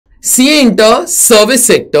CA Inter Service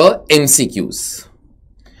Sector MCQs.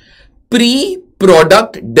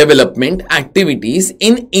 Pre-product development activities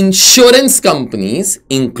in insurance companies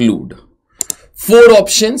include 4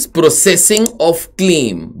 options: processing of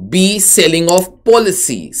claim, B, selling of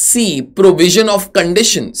policy, C, provision of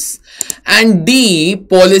conditions, and D,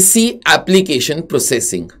 policy application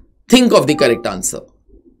processing. Think of the correct answer.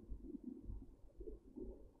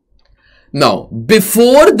 Now,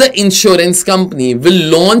 before the insurance company will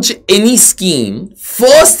launch any scheme,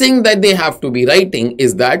 first thing that they have to be writing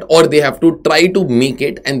is that, or they have to try to make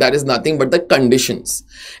it, and that is nothing but the conditions.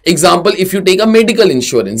 Example, if you take a medical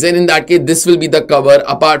insurance, then in that case, this will be the cover.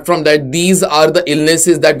 Apart from that, these are the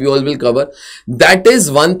illnesses that we all will cover. That is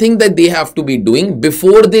one thing that they have to be doing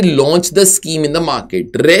before they launch the scheme in the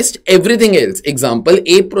market. Rest, everything else. Example,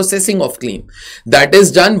 A, processing of claim. That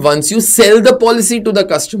is done once you sell the policy to the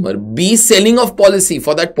customer. B, selling of policy,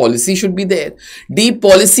 for that policy should be there. D,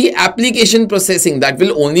 policy application processing, that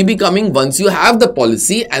will only be coming once you have the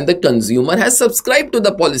policy and the consumer has subscribed to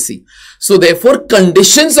the policy. So therefore,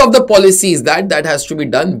 conditions of the policy is that has to be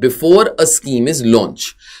done before a scheme is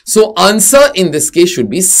launched. So answer in this case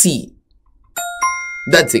should be C.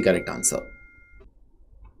 That's the correct answer.